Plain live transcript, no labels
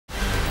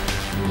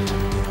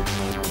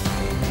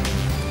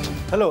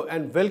Hello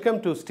and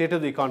welcome to State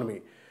of the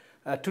Economy.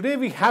 Today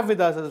we have with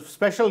us as a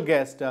special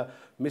guest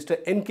Mr.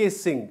 N K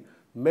Singh,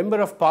 Member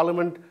of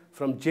Parliament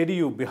from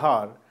JDU,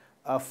 Bihar,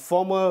 a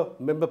former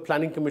Member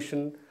Planning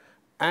Commission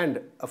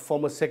and a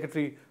former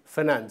Secretary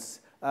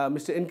Finance.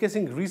 Mr. N K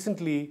Singh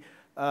recently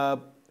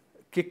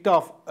kicked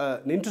off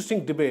an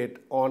interesting debate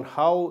on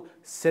how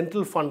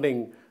central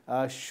funding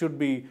should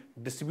be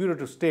distributed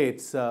to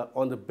states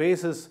on the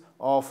basis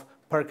of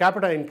per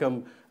capita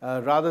income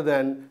rather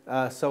than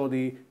some of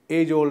the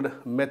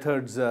age-old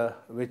methods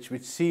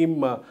which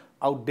seem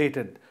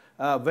outdated.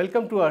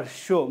 Welcome to our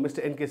show,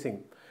 Mr. N K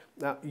Singh.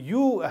 Now,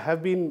 you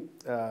have been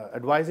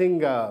advising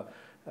the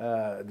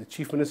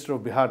Chief Minister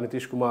of Bihar,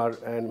 Nitish Kumar,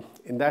 and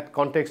in that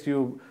context,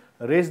 you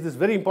raised this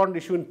very important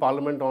issue in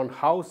Parliament on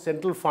how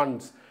central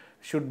funds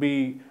should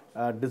be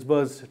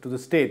disbursed to the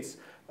states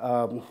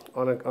on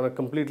a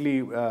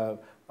completely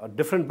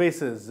different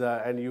basis,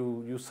 and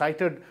you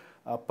cited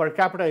per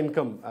capita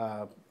income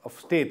of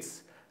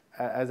states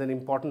as an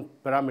important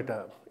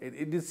parameter.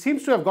 It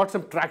seems to have got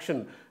some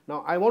traction.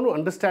 Now, I want to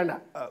understand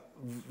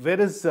where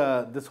is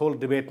this whole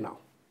debate now?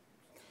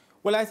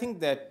 Well, I think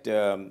that,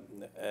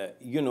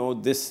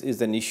 this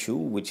is an issue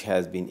which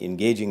has been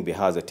engaging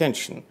Bihar's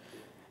attention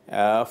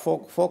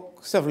for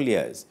several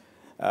years.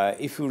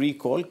 If you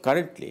recall,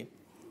 currently,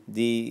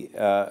 the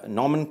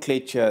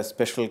nomenclature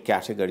special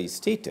category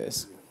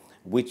status,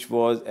 which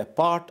was a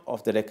part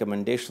of the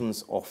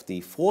recommendations of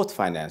the 4th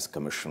Finance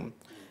Commission,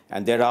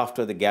 and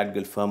thereafter the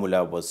Gadgil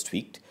formula was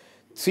tweaked.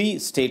 3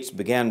 states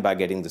began by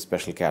getting the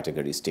special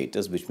category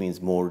status, which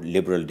means more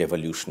liberal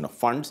devolution of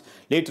funds.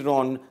 Later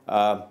on,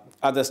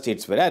 other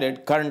states were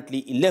added.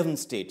 Currently, 11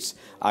 states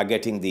are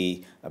getting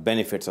the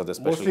benefits of the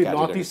special Mostly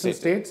category northeastern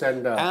states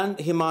and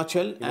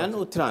Himachal and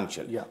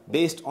Uttaranchal,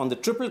 based on the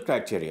triple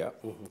criteria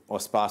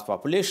of sparse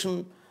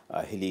population,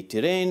 hilly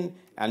terrain,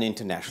 and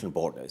international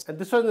borders. And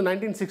this was in the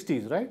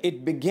 1960s, right?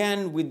 It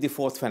began with the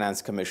 4th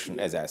Finance Commission,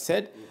 as I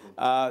said.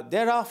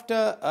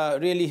 Thereafter,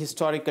 really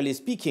historically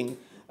speaking,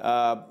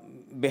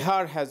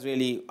 Bihar has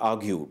really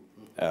argued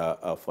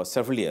for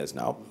several years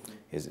now.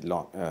 He's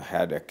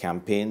had a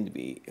campaign,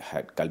 we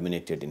had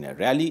culminated in a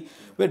rally,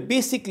 where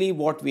basically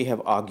what we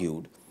have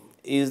argued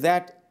is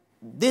that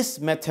this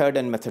method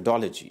and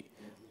methodology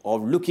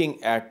of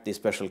looking at the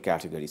special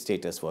category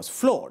status was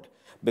flawed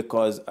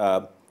because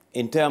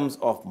in terms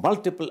of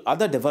multiple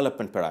other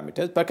development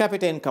parameters, per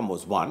capita income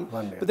was one,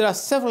 but there are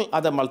several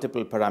other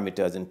multiple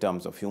parameters in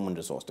terms of human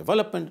resource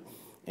development,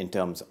 in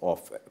terms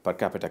of per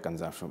capita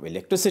consumption of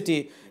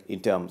electricity, in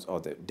terms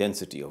of the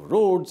density of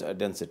roads,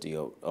 density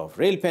of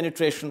rail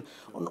penetration.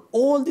 On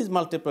all these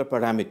multiple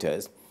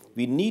parameters,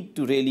 we need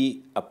to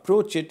really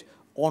approach it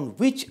on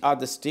which are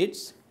the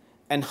states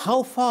and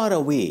how far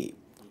away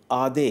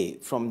are they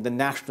from the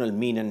national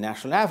mean and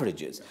national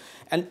averages,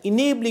 and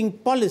enabling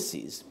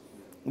policies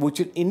which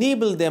would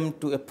enable them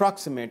to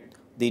approximate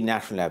the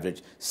national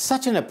average.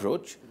 Such an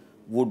approach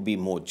would be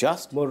more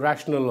just, more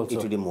rational also.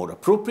 It would be more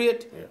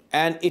appropriate,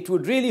 and it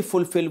would really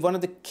fulfill one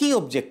of the key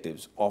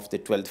objectives of the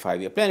 12th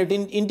five-year plan.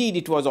 Indeed,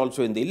 it was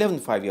also in the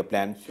 11th five-year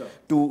plan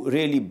to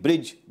really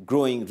bridge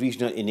growing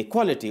regional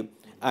inequality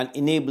and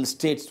enable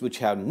states which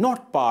have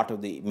not part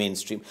of the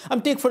mainstream.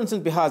 Take, for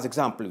instance, Bihar's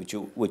example,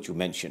 which you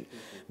mentioned.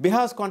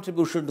 Bihar's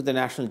contribution to the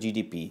national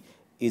GDP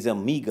is a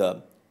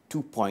meager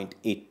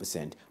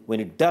 2.8% when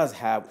it does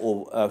have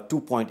over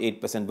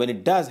 2.8%, when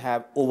it does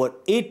have over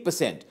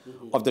 8%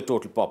 of the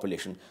total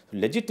population. So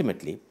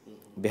legitimately,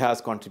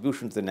 Bihar's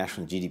contribution to the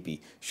national GDP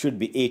should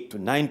be 8 to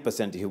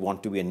 9% if you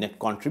want to be a net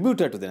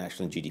contributor to the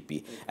national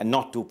GDP, and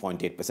not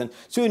 2.8%.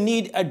 So you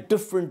need a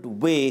different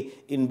way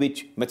in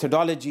which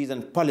methodologies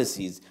and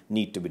policies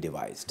need to be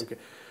devised.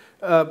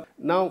 Okay.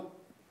 Now,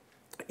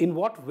 in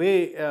what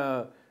way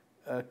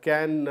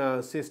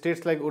can, say,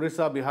 states like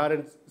Orissa, Bihar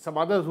and some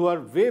others who are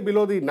way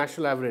below the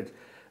national average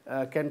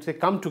can, say,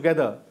 come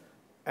together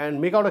and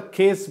make out a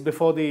case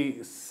before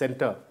the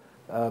center?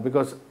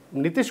 Because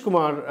Nitish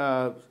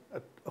Kumar,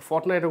 a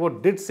fortnight ago,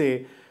 did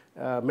say,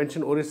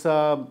 mention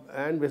Orissa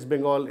and West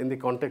Bengal in the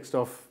context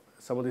of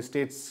some of the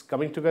states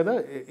coming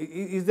together.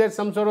 Is there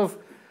some sort of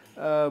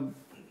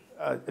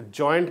a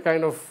joint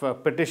kind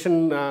of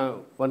petition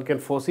one can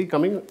foresee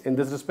coming in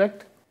this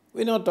respect?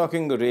 We're not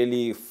talking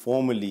really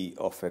formally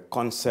of a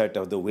concert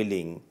of the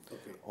willing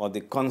or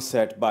the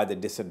concert by the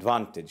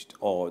disadvantaged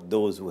or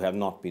those who have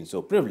not been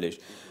so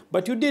privileged.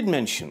 But you did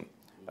mention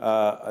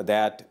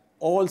that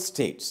all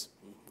states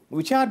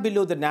which are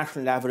below the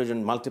national average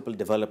on multiple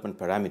development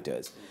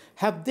parameters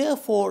have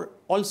therefore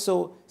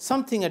also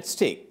something at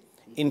stake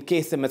in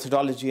case the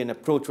methodology and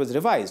approach was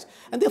revised.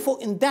 And therefore,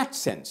 in that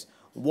sense,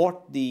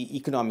 what the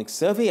economic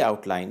survey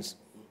outlines,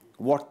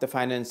 what the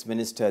finance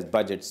minister's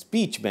budget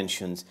speech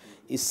mentions,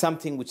 is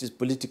something which is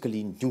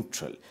politically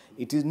neutral.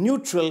 It is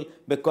neutral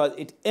because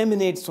it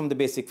emanates from the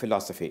basic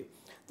philosophy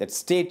that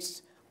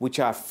states which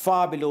are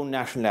far below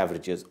national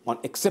averages on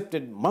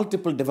accepted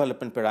multiple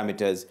development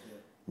parameters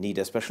need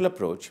a special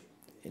approach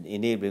in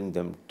enabling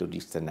them to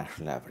reach the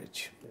national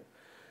average.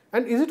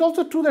 And is it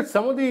also true that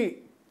some of the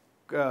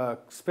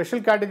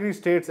special category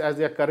states, as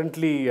they are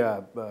currently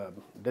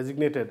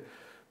designated,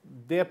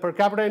 their per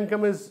capita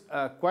income is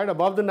quite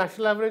above the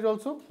national average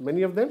also,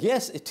 many of them?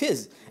 Yes, it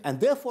is. And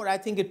therefore, I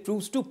think it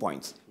proves 2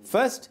 points.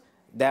 First,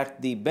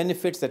 that the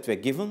benefits that were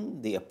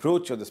given, the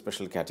approach of the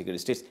special category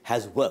states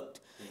has worked.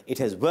 It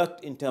has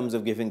worked in terms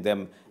of giving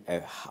them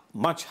a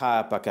much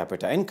higher per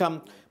capita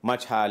income,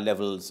 much higher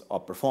levels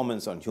of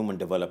performance on Human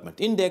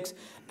Development Index,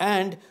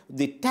 and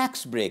the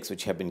tax breaks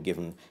which have been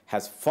given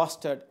has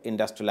fostered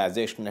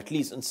industrialization, at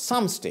least in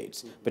some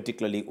states,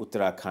 particularly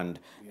Uttarakhand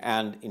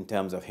and in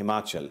terms of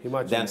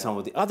Himachal than some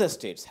of the other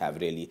states have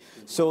really.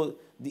 So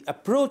the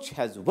approach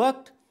has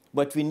worked,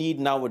 but we need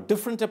now a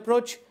different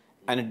approach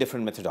and a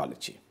different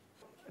methodology.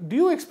 Do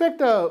you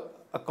expect a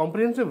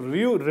comprehensive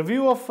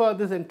review of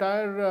this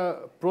entire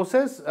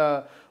process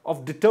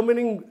of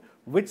determining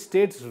which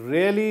states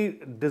really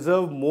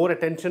deserve more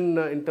attention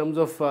in terms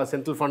of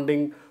central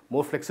funding,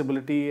 more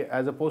flexibility,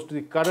 as opposed to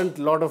the current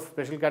lot of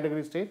special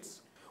category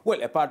states?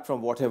 Well, apart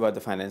from whatever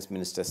the finance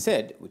minister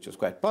said, which was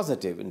quite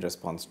positive in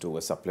response to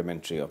a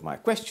supplementary of my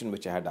question,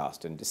 which I had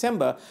asked in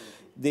December,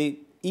 the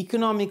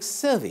economic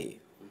survey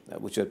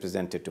which was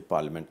presented to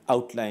Parliament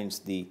outlines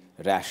the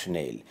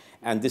rationale.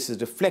 And this is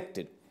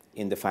reflected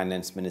in the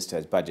finance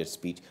minister's budget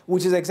speech,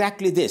 which is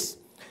exactly this,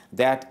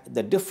 that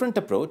the different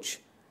approach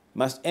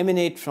must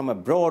emanate from a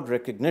broad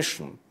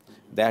recognition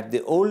that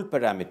the old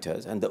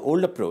parameters and the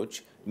old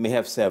approach may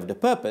have served a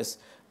purpose,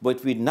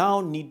 but we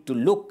now need to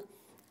look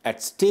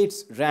at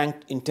states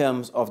ranked in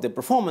terms of their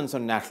performance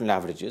on national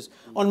averages,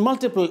 on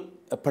multiple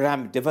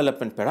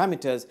development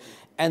parameters,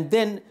 and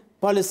then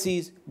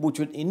policies which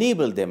would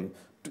enable them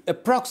to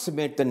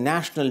approximate the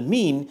national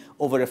mean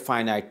over a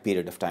finite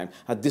period of time.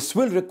 This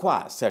will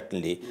require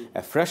certainly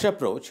a fresh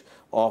approach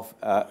of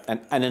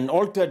an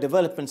altered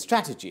development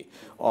strategy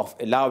of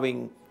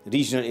allowing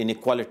regional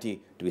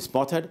inequality to be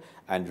spotted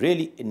and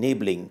really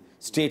enabling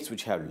states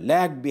which have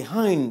lagged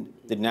behind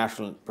the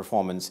national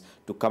performance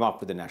to come up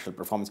with the national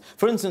performance.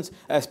 For instance,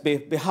 as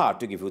Bihar,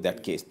 to give you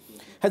that case,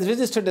 has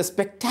registered a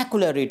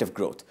spectacular rate of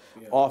growth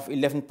of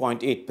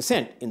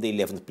 11.8% in the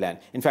 11th plan.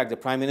 In fact, the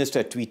Prime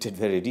Minister tweeted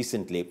very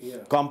recently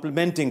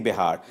complimenting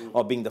Bihar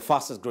of being the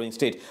fastest growing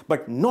state.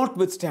 But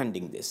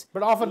notwithstanding this...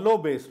 But off a low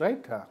base,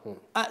 right?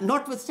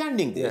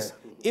 Notwithstanding this,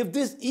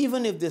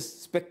 even if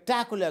this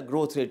spectacular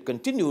growth rate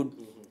continued,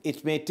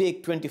 it may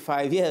take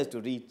 25 years to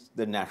reach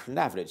the national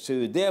average. So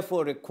you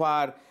therefore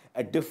require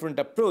a different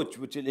approach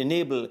which will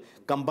enable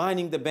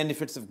combining the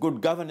benefits of good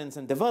governance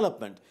and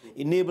development,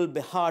 enable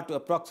Bihar to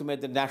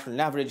approximate the national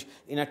average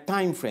in a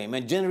time frame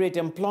and generate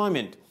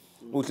employment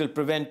which will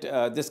prevent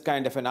this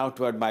kind of an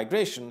outward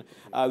migration.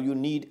 You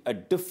need a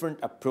different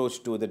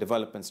approach to the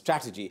development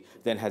strategy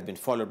than has been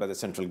followed by the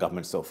central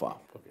government so far.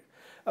 Okay.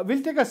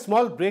 We'll take a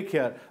small break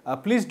here.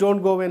 Please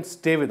don't go away and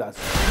stay with us.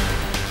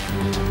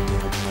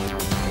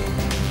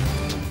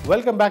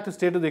 Welcome back to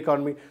State of the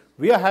Economy.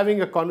 We are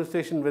having a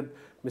conversation with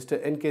Mr.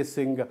 N K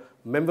Singh,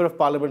 Member of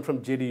Parliament from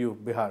JDU,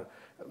 Bihar.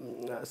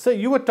 Sir,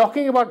 you were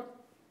talking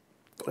about,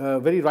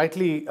 very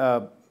rightly,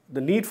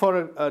 the need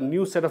for a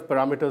new set of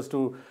parameters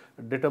to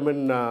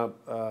determine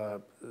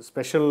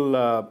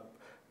special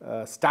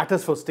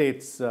status for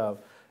states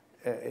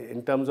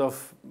in terms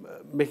of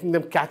making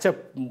them catch up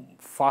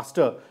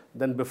faster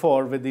than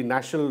before with the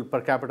national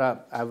per capita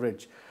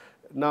average.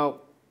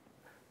 Now,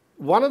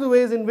 one of the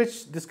ways in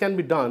which this can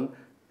be done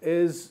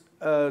is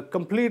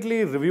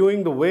completely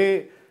reviewing the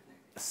way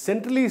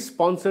centrally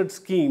sponsored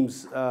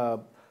schemes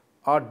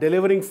are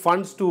delivering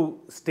funds to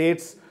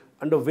states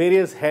under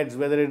various heads,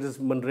 whether it is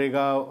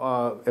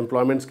Manrega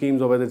employment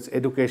schemes or whether it's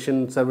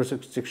education, Sarva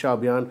Shiksha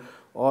Abhiyan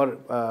or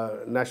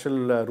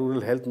National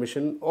Rural Health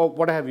Mission or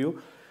what have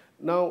you.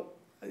 Now,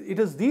 it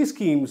is these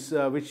schemes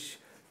which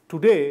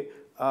today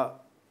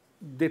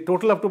they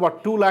total up to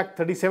about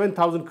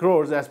 2,37,000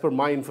 crores as per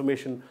my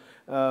information.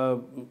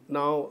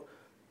 Now,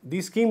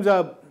 these schemes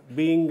are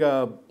being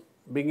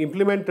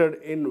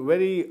implemented in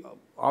very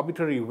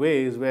arbitrary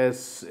ways, where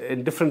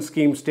in different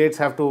schemes states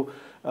have to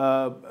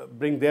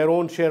bring their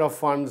own share of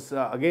funds,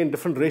 again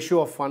different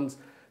ratio of funds.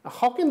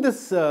 How can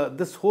this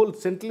whole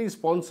centrally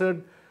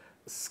sponsored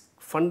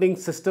funding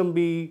system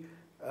be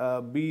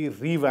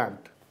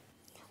revamped?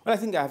 Well, I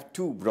think I have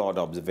two broad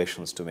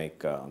observations to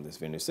make on this,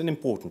 Venu. It's an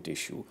important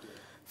issue.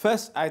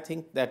 First, I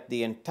think that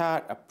the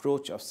entire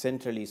approach of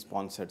centrally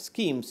sponsored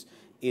schemes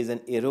is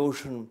an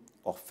erosion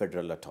of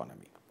federal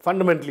autonomy.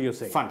 Fundamentally, you're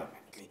saying?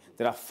 Fundamentally.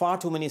 There are far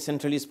too many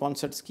centrally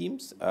sponsored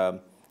schemes.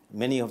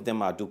 Many of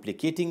them are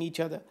duplicating each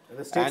other. And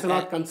the states are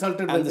not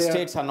consulted. And the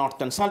states are not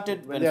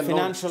consulted when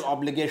financial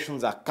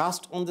obligations are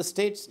cast on the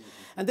states.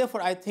 And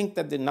therefore, I think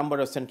that the number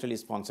of centrally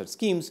sponsored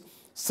schemes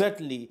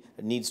certainly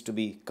needs to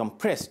be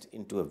compressed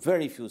into a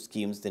very few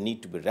schemes. They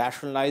need to be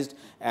rationalized.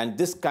 And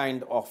this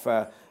kind of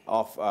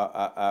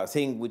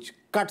thing which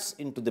cuts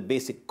into the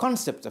basic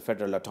concepts of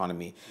federal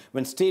autonomy,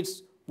 when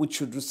states which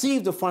should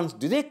receive the funds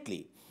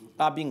directly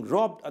are being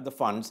robbed of the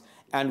funds,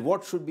 and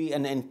what should be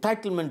an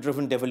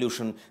entitlement-driven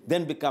devolution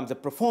then becomes a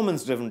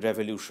performance-driven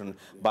devolution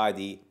by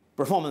the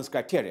performance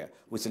criteria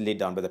which is laid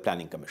down by the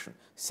Planning Commission.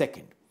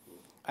 Second,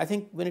 I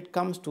think when it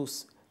comes to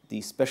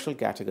the special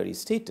category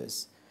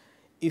status,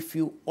 if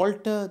you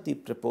alter the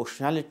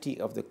proportionality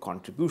of the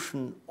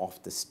contribution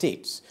of the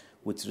states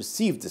which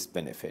receive this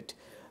benefit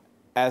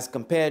as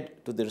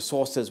compared to the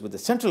resources which the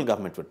central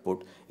government would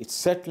put, it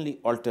certainly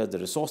alters the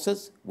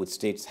resources which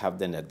states have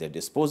then at their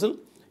disposal.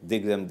 They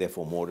give them,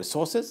 therefore, more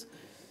resources.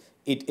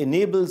 It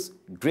enables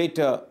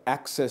greater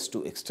access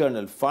to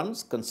external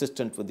funds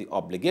consistent with the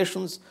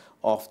obligations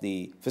of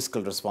the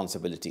Fiscal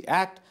Responsibility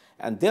Act.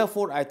 And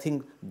therefore, I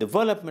think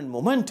development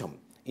momentum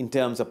in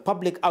terms of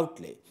public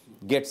outlay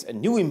gets a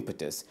new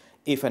impetus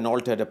if an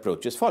altered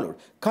approach is followed.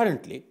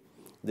 Currently,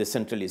 the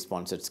centrally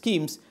sponsored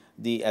schemes,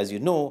 as you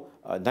know,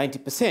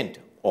 90%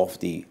 of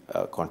the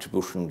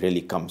contribution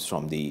really comes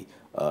from the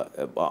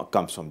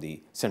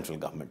central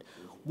government.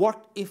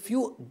 What if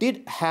you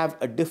did have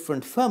a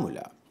different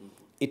formula?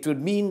 It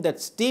would mean that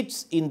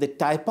states in the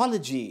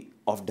typology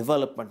of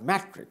development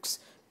matrix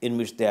in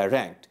which they are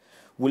ranked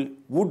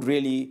would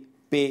really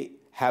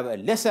have a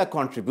lesser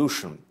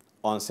contribution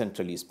on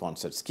centrally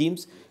sponsored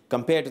schemes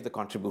compared to the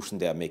contribution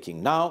they are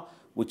making now,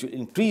 which will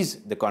increase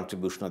the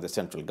contribution of the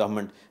central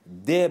government,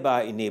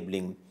 thereby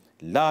enabling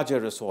larger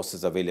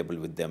resources available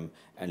with them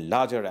and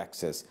larger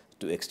access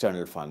to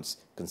external funds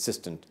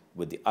consistent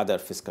with the other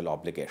fiscal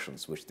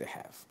obligations which they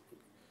have.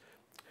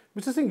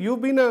 Mr. Singh,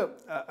 you've been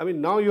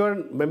now you are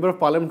a member of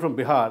parliament from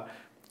Bihar,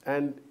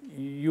 and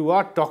you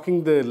are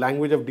talking the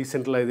language of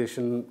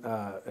decentralization,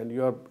 and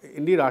you are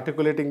indeed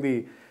articulating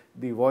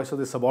the voice of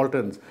the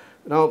subalterns.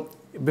 Now,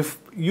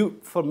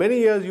 for many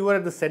years you were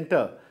at the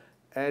center,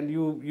 and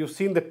you've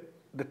seen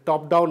the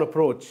top-down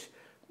approach.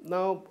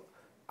 Now,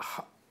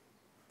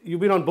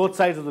 you've been on both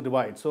sides of the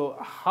divide. So,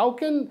 how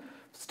can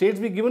states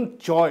be given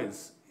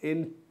choice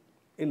in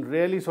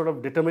really sort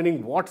of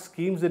determining what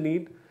schemes they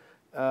need?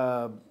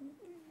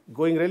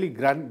 Going really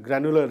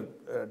granular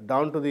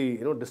down to the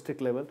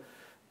district level,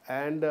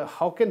 and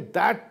how can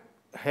that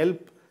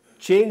help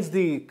change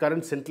the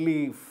current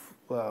centrally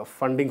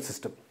funding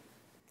system?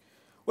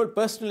 Well,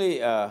 personally,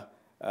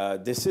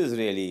 this is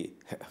really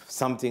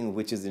something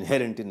which is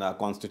inherent in our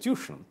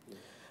constitution.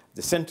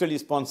 The centrally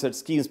sponsored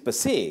schemes per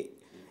se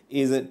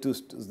is to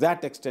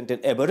that extent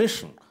an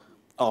aberration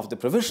of the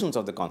provisions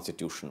of the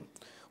constitution,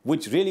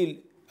 which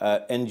really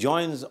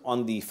enjoins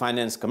on the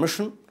Finance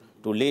Commission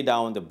to lay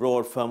down the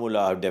broad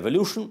formula of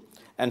devolution,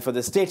 and for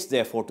the states,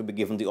 therefore, to be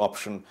given the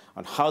option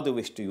on how they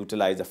wish to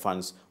utilize the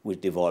funds which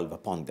devolve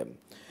upon them.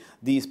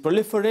 The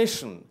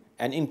proliferation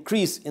and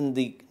increase in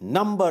the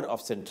number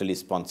of centrally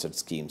sponsored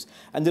schemes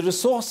and the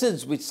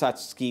resources which such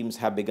schemes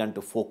have begun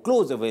to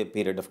foreclose over a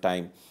period of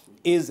time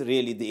is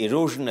really the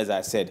erosion, as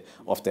I said,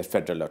 of their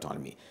federal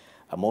autonomy.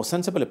 A more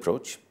sensible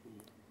approach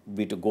would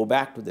be to go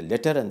back to the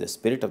letter and the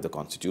spirit of the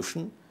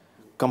Constitution,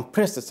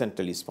 compress the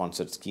centrally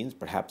sponsored schemes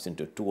perhaps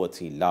into 2 or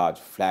 3 large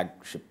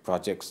flagship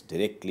projects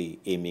directly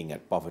aiming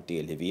at poverty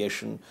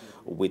alleviation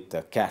with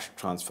cash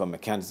transfer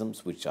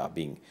mechanisms which are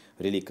being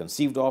really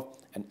conceived of,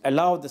 and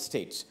allow the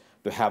states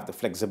to have the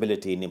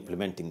flexibility in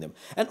implementing them,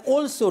 and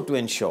also to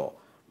ensure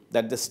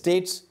that the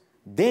states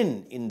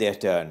then in their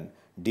turn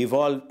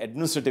devolve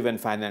administrative and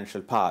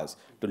financial powers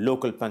to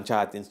local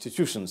panchayat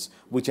institutions,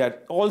 which are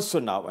also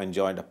now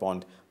enjoined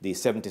upon the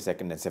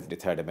 72nd and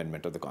 73rd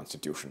Amendment of the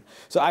Constitution.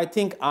 So I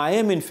think I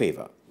am in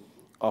favor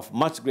of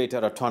much greater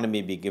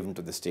autonomy being given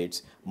to the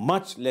states,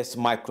 much less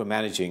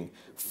micromanaging,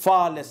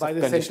 far less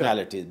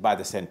conditionalities by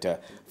the center,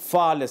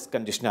 far less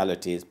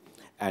conditionalities,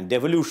 and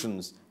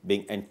devolutions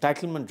being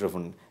entitlement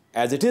driven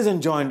as it is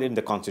enjoined in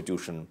the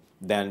Constitution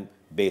than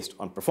based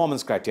on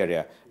performance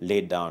criteria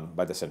laid down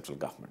by the central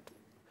government.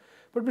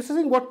 But Mr.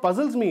 Singh, what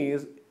puzzles me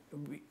is,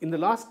 in the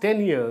last 10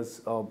 years,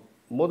 or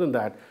more than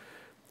that,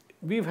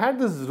 we've had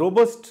this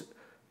robust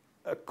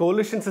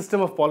coalition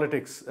system of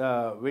politics,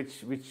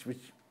 which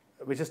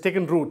has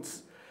taken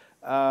roots.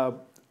 Why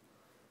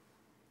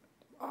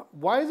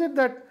is it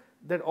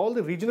that all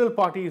the regional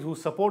parties who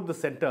support the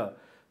center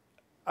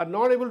are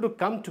not able to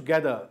come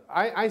together?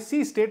 I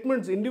see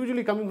statements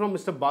individually coming from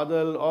Mr.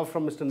 Badal, or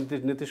from Mr.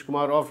 Nitish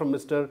Kumar, or from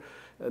Mr.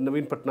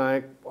 Naveen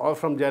Patnaik, or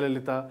from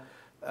Jayalalitha,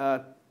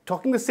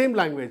 talking the same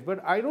language,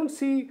 but I don't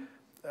see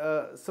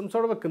some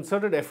sort of a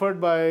concerted effort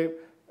by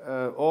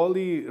all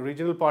the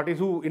regional parties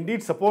who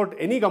indeed support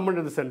any government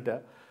in the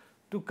center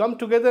to come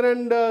together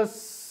and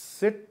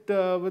sit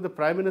with the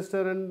Prime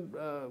Minister and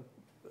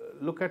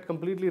look at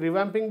completely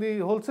revamping the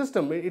whole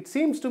system. It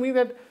seems to me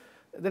that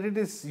it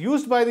is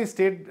used by the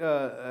state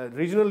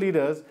regional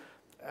leaders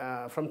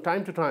from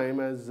time to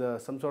time as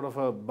some sort of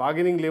a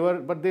bargaining lever,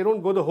 but they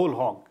don't go the whole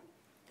hog.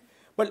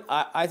 Well,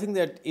 I think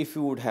that if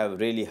you would have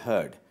really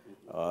heard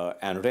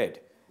and read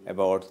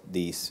about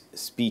the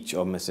speech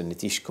of Mr.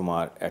 Nitish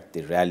Kumar at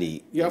the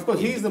rally. Yeah, of course,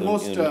 he is the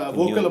most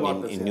vocal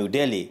about this. In New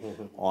Delhi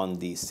on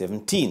the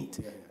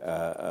 17th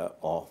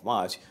of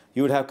March,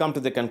 you would have come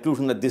to the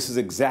conclusion that this is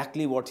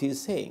exactly what he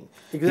is saying.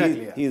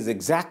 Exactly. He is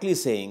exactly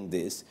saying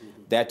this,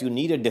 that you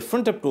need a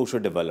different approach to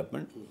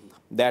development,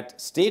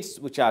 that states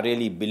which are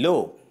really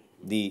below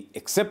the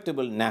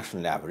acceptable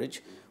national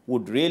average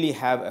would really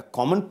have a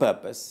common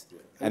purpose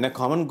and a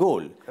common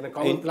goal. And a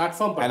common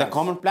platform, perhaps. And a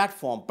common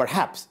platform,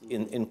 perhaps,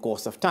 in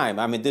course of time.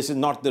 I mean, this is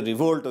not the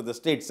revolt of the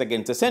states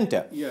against the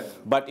center. Yeah.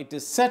 But it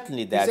is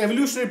certainly that... It's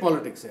evolutionary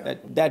politics, yeah.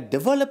 That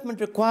development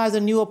requires a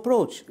new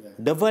approach. Yeah.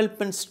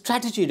 Development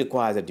strategy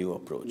requires a new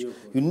approach.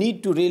 You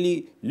need to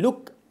really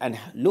look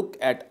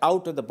at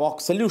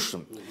out-of-the-box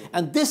solution.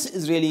 And this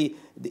is really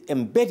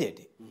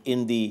embedded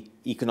in the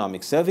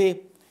economic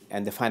survey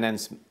and the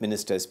finance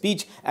minister's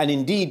speech, and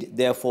indeed,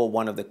 therefore,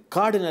 one of the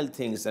cardinal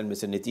things that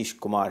Mr. Nitish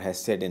Kumar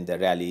has said in the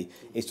rally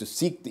is to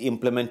seek the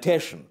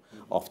implementation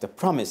of the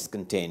promise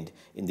contained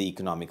in the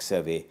economic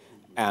survey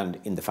and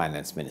in the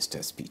finance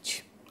minister's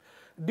speech.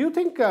 Do you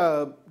think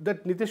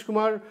that Nitish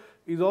Kumar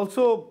is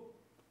also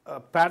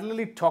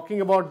parallelly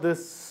talking about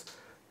this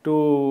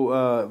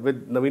to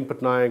with Naveen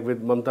Patnaik,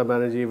 with Mamata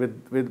Banerjee,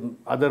 with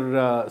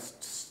other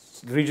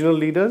regional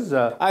leaders?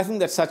 I think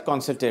that such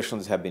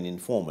consultations have been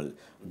informal.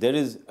 There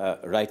is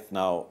right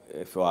now,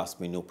 if you ask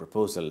me, no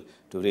proposal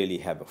to really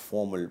have a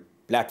formal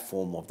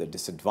platform of the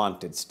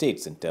disadvantaged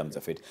states in terms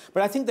of it.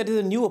 But I think that is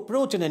a new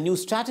approach and a new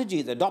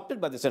strategy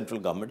adopted by the central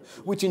government,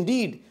 which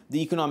indeed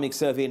the economic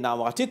survey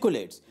now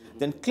articulates.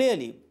 Then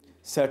clearly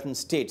certain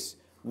states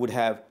would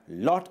have a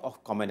lot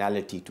of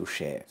commonality to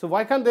share. So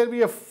why can't there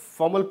be a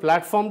formal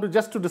platform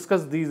just to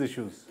discuss these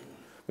issues?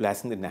 Well, I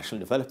think the National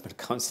Development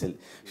Council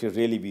should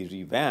really be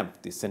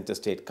revamped. The Center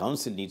State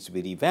Council needs to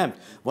be revamped.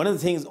 One of the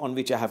things on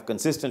which I have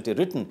consistently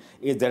written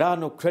is there are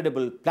no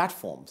credible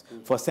platforms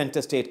for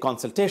center-state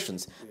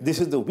consultations. This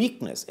is the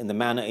weakness in the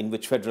manner in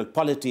which federal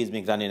polity is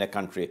being run in a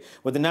country,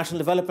 where the National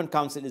Development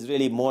Council is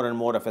really more and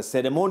more of a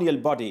ceremonial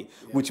body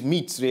which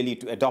meets really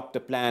to adopt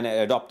a plan,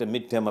 adopt a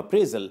midterm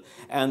appraisal,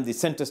 and the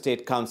Center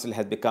State Council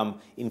has become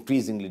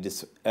increasingly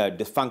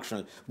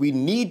dysfunctional. We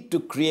need to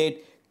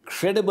create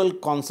credible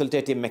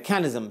consultative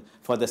mechanism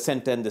for the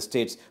center and the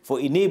states for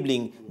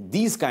enabling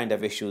these kind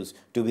of issues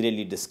to be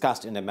really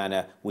discussed in a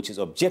manner which is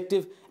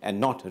objective and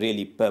not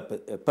really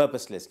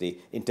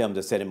purposelessly in terms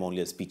of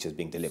ceremonial speeches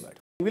being delivered.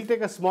 We'll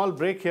take a small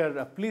break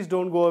here. Please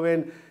don't go away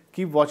and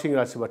keep watching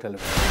Rajya Sabha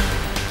television.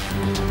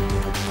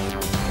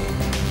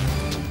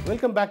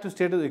 Welcome back to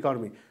State of the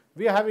Economy.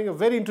 We are having a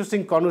very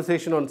interesting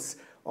conversation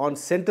on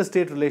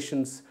center-state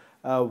relations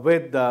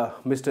with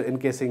Mr. N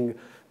K Singh,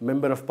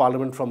 Member of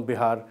Parliament from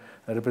Bihar,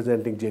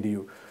 representing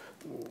JDU.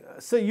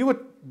 So you were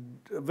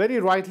very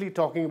rightly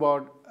talking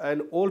about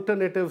an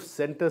alternative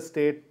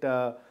center-state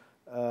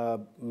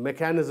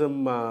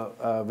mechanism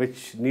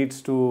which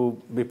needs to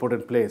be put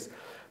in place.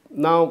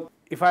 Now,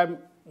 if I'm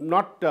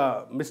not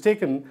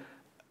mistaken,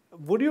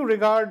 would you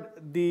regard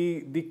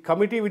the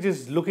committee which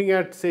is looking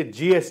at, say,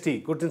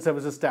 GST, Goods and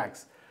Services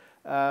Tax,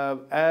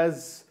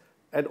 as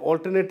an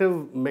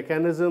alternative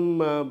mechanism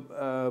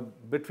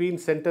between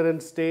center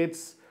and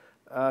states,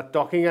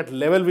 talking at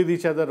level with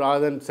each other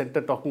rather than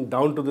center talking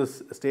down to the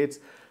states?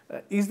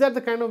 Is that the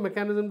kind of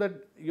mechanism that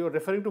you're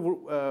referring to?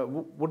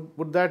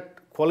 Would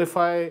that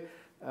qualify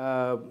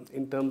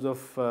in terms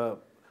of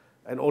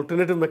an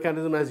alternative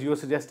mechanism as you're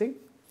suggesting?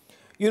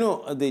 You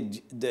know, the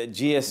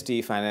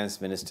GST Finance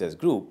Ministers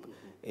Group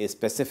is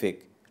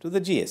specific to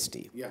the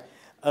GST. Yeah.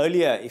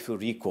 Earlier, if you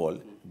recall,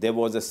 there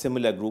was a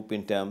similar group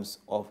in terms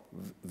of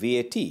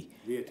VAT.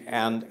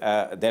 And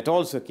that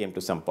also came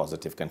to some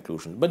positive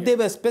conclusion. But they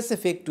were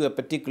specific to a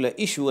particular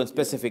issue and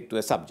specific to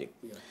a subject.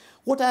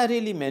 What I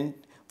really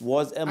meant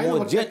was a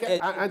more...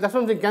 that's what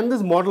I'm saying. Can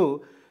this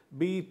model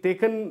be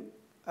taken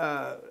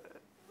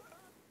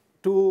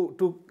to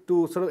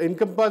sort of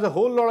encompass a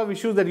whole lot of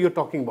issues that you're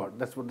talking about?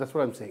 That's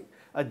what I'm saying.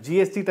 A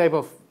GST type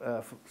of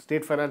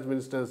state finance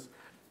ministers...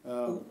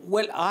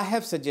 Well, I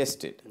have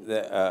suggested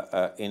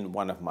that, in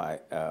one of my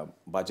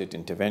budget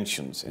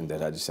interventions in the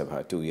Rajya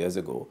Sabha 2 years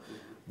ago,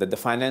 that the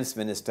finance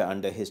minister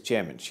under his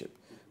chairmanship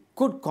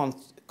could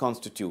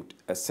constitute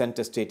a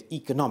center-state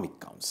economic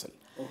council.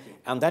 Okay.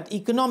 And that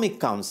economic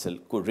council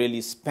could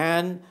really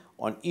span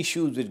on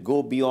issues which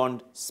go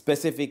beyond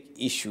specific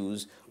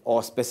issues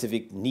or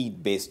specific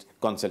need-based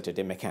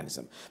consultative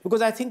mechanism.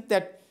 Because I think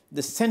that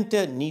the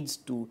center needs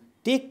to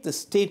take the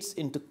states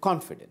into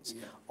confidence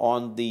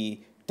on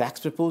the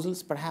tax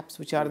proposals, perhaps,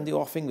 which are in the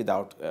offing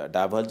without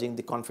divulging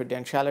the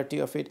confidentiality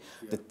of it,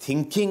 the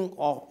thinking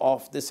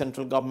of the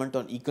central government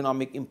on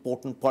economic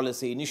important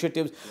policy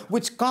initiatives,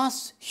 which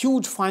casts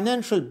huge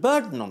financial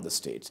burden on the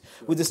states.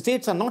 When the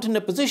states are not in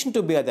a position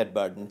to bear that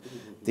burden,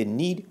 they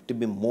need to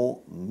be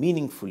more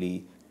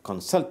meaningfully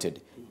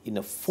consulted in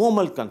a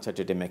formal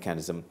consultative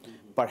mechanism,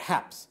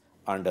 perhaps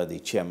under the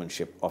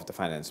chairmanship of the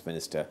finance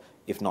minister,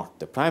 if not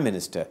the prime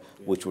minister,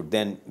 which would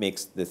then make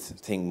this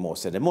thing more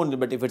ceremonial.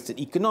 But if it's an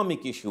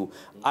economic issue,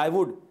 I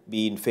would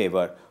be in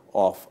favor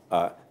of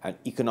an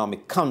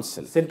economic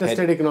council.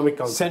 Center-state economic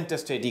council.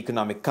 Center-state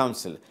economic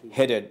council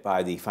headed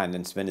by the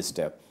finance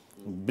minister,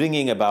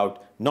 bringing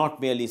about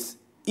not merely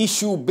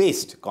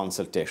issue-based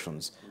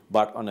consultations,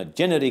 but on a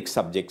generic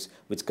subjects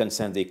which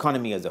concern the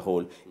economy as a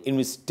whole, in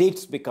which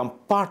states become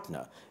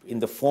partner in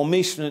the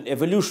formation and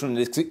evolution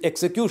and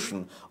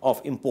execution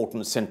of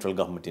important central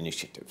government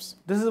initiatives.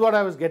 This is what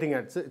I was getting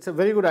at. It's a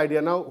very good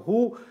idea. Now,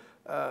 who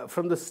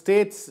from the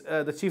states,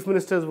 the chief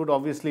ministers would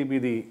obviously be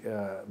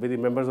the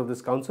members of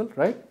this council,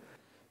 right?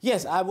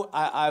 Yes,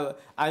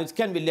 it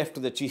can be left to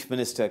the chief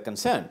minister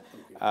concerned,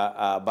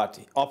 but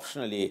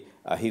optionally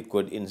he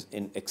could,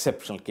 in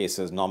exceptional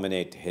cases,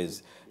 nominate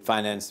his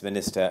finance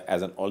minister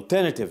as an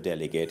alternative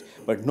delegate.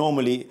 But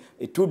normally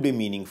it would be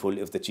meaningful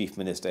if the chief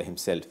minister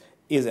himself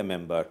is a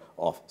member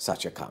of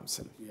such a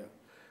council. Yeah.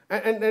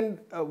 And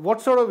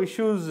what sort of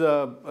issues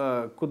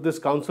could this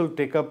council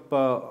take up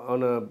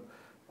on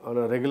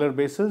a regular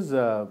basis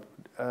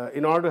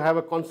in order to have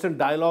a constant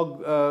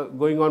dialogue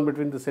going on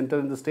between the center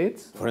and the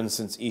states? For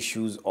instance,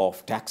 issues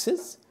of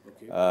taxes.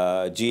 Okay.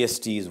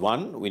 GST is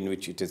one in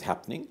which it is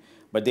happening,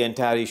 but the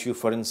entire issue,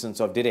 for instance,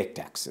 of direct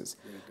taxes,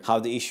 how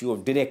the issue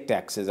of direct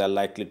taxes are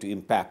likely to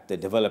impact the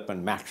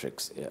development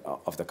matrix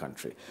of the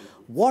country.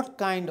 What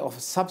kind of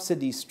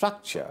subsidy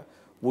structure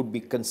would be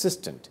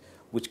consistent,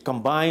 which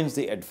combines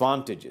the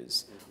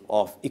advantages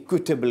of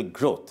equitable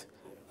growth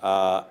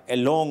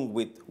along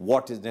with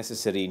what is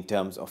necessary in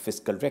terms of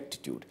fiscal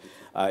rectitude,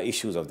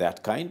 issues of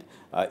that kind.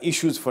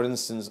 Issues, for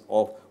instance,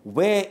 of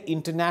where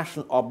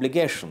international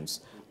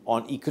obligations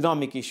on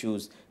economic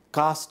issues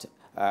cast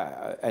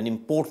an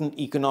important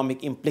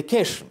economic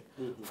implication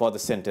for the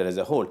center as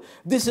a whole.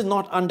 This is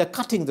not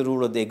undercutting the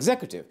role of the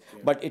executive,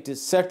 but it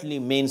is certainly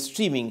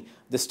mainstreaming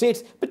the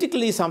states,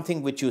 particularly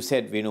something which you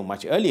said, Venu,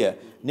 much earlier,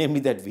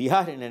 namely that we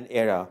are in an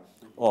era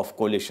of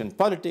coalition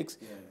politics.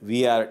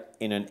 We are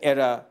in an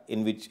era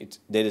in which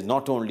there is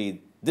not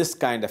only this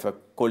kind of a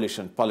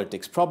coalition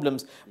politics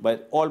problems,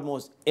 but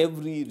almost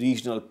every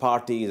regional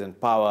party is in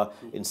power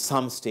in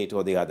some state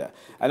or the other.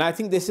 And I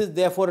think this is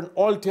therefore an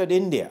altered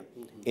India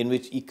in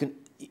which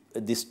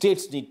the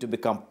states need to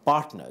become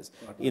partners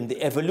in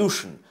the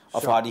evolution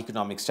of our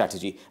economic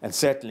strategy and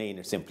certainly in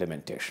its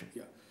implementation.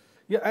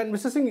 Yeah, and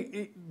Mr.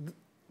 Singh,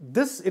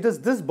 it is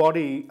this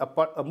body,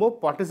 a more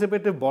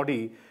participative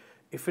body,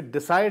 if it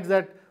decides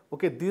that,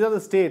 okay, these are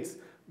the states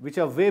which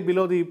are way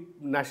below the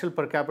national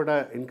per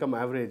capita income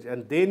average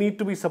and they need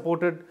to be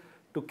supported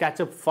to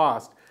catch up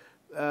fast,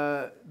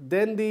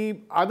 then the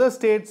other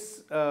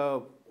states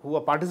who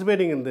are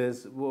participating in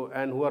this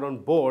and who are on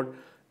board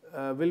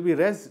will be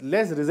less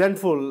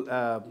resentful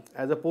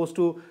as opposed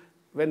to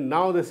when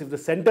now if the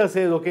center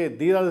says, okay,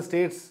 these are the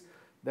states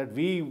that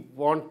we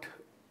want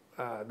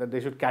that they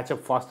should catch up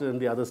faster than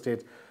the other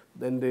states,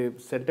 then the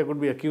center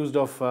could be accused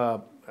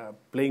of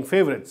playing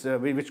favorites,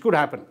 which could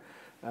happen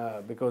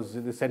because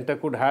the center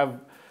could have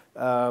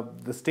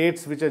the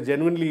states which are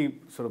genuinely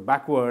sort of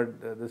backward.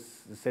 The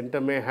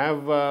center may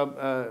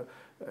have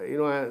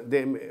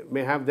they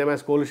may have them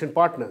as coalition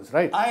partners,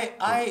 right?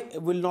 I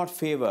will not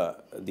favor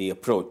the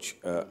approach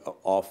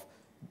of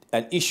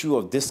an issue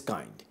of this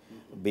kind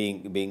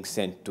being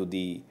sent to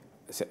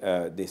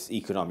this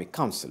Economic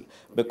Council,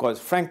 because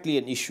frankly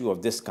an issue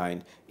of this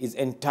kind is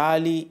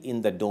entirely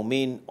in the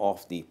domain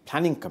of the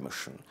Planning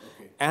Commission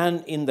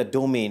and in the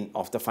domain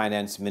of the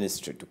Finance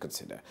Ministry to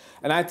consider.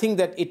 And I think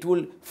that it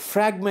will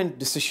fragment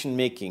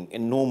decision-making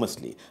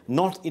enormously,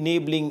 not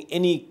enabling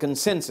any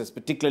consensus,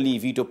 particularly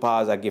veto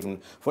powers are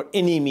given for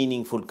any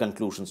meaningful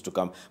conclusions to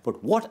come.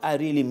 But what I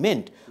really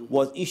meant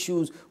was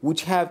issues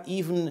which have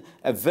even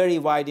a very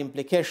wide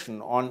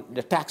implication on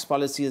the tax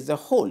policy as a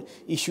whole,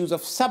 issues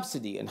of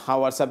subsidy and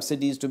how are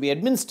subsidies to be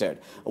administered,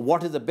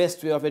 what is the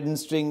best way of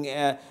administering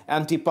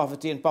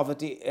anti-poverty and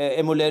poverty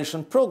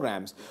emulation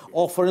programs,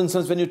 or for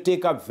instance, when you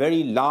take up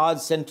very large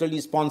centrally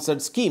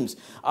sponsored schemes,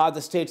 are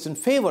the states in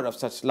favor of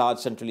such large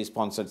centrally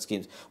sponsored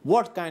schemes?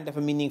 What kind of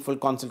a meaningful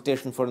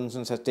consultation, for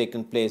instance, has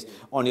taken place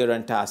on your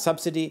entire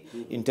subsidy,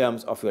 in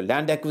terms of your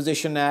Land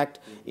Acquisition Act,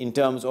 in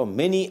terms of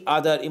many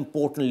other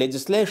important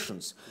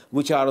legislations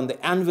which are on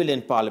the anvil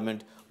in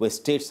Parliament, where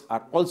states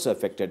are also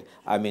affected?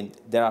 I mean,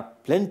 there are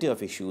plenty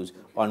of issues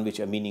on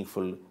which a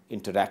meaningful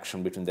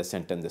interaction between the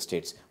centre and the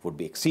states would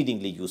be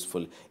exceedingly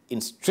useful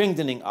in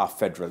strengthening our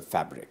federal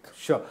fabric.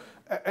 Sure.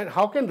 And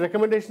how can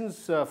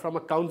recommendations from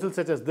a council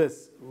such as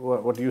this,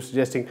 what you're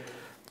suggesting,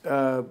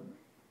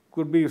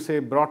 could be, say,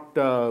 brought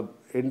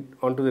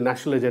onto the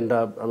national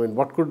agenda? I mean,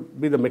 what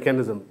could be the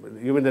mechanism?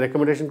 You mean the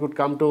recommendation could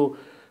come to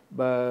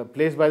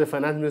placed by the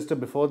finance minister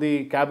before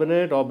the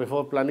cabinet or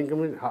before planning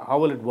committee? How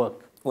will it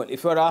work? Well,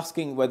 if you're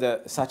asking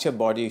whether such a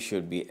body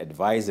should be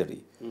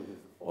advisory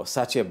or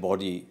such a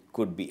body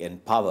could be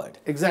empowered.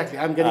 Exactly,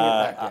 I'm getting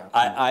it back.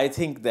 Yeah. I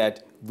think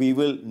that we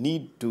will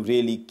need to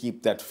really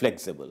keep that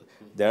flexible.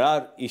 There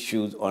are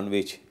issues on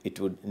which it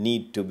would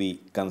need to be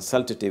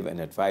consultative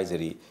and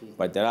advisory,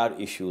 but there are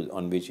issues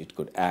on which it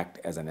could act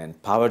as an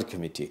empowered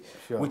committee,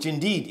 which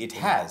indeed it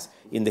has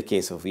in the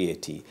case of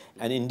VAT,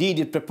 and indeed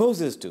it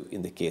proposes to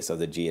in the case of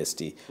the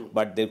GST.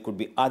 But there could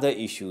be other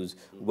issues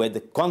where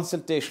the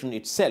consultation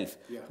itself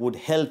would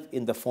help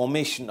in the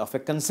formation of a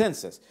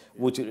consensus,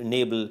 which would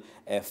enable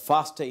a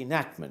faster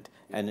enactment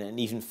and an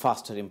even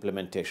faster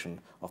implementation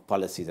of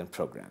policies and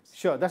programs.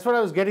 Sure, that's what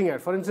I was getting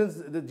at. For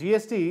instance, the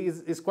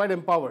GST is quite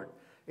empowered.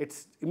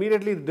 It's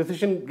immediately the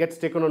decision gets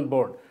taken on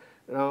board.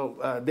 Now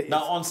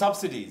on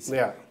subsidies,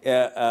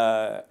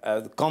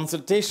 the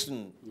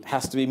consultation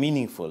has to be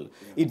meaningful.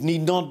 It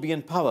need not be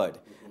empowered.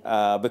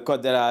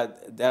 because there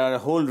are a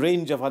whole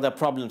range of other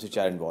problems which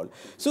are involved.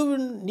 So we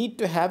need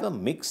to have a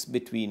mix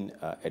between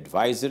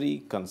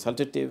advisory,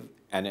 consultative,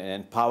 and an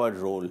empowered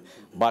role.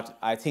 But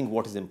I think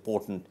what is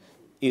important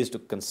is to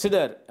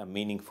consider a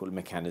meaningful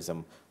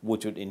mechanism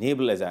which would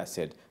enable, as I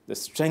said, the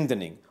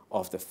strengthening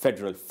of the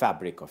federal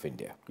fabric of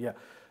India. Yeah.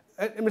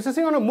 Mr.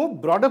 Singh, on a more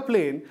broader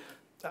plane,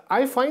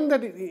 I find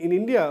that in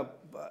India,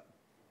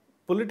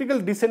 political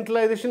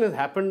decentralization has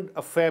happened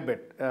a fair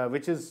bit,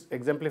 which is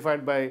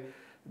exemplified by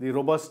the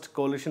robust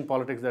coalition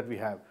politics that we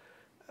have.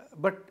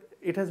 But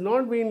it has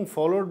not been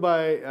followed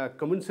by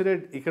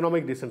commensurate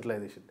economic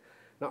decentralization.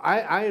 Now,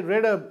 I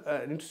read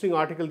an interesting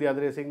article the other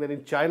day saying that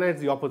in China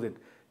it's the opposite.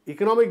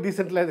 Economic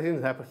decentralization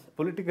has happened,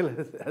 political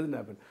hasn't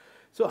happened.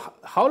 So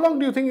how long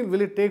do you think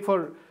will it take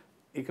for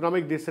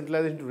economic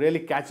decentralization to really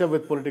catch up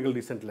with political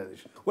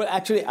decentralization? Well,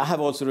 actually, I have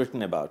also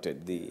written about it,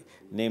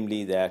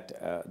 namely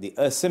that the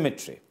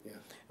asymmetry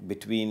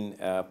between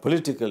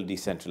political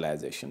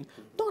decentralization,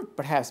 not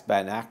perhaps by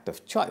an act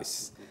of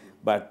choice,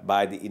 but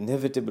by the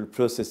inevitable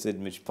process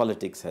in which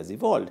politics has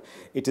evolved.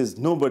 It is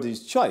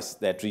nobody's choice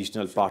that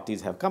regional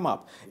parties have come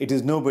up. It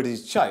is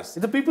nobody's choice.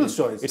 It's the people's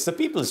choice. It's the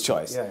people's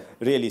choice,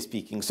 really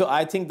speaking. So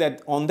I think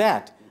that on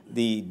that,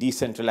 the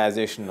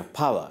decentralization of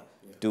power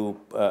to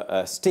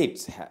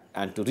states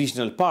and to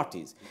regional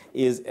parties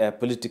is a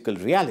political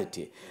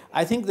reality.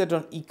 I think that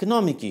on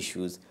economic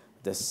issues,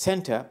 the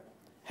center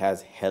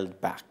has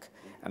held back.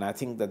 And I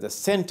think that the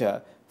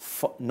center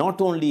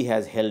not only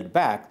has held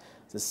back,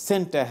 the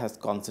center has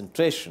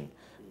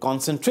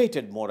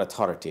concentrated more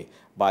authority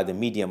by the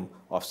medium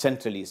of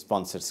centrally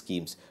sponsored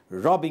schemes,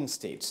 robbing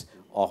states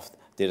of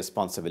their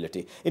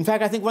responsibility. In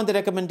fact, I think one of the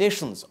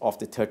recommendations of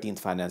the 13th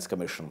Finance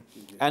Commission,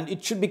 and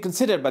it should be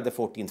considered by the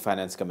 14th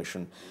Finance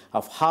Commission,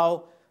 of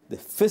how the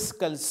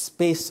fiscal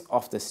space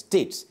of the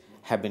states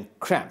have been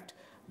cramped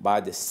by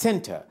the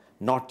center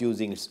not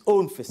using its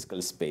own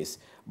fiscal space,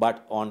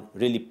 but on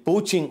really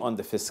poaching on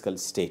the fiscal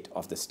state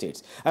of the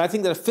states. And I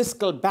think that a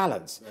fiscal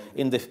balance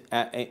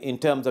in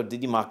terms of the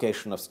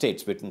demarcation of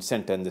states between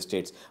center and the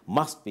states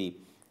must be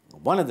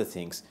one of the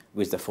things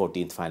which the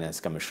 14th Finance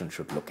Commission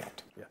should look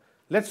at. Yeah.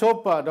 Let's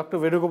hope Dr.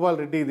 Vedugopal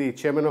Reddy, the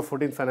chairman of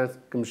 14th Finance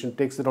Commission,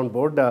 takes it on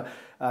board.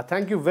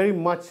 Thank you very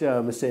much,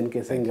 Mr. N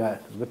K Singh.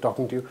 Good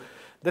talking to you.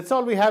 That's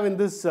all we have in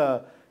this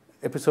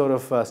episode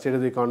of State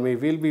of the Economy.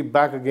 We'll be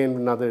back again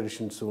with another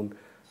edition soon.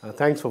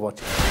 Thanks for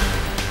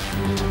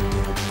watching.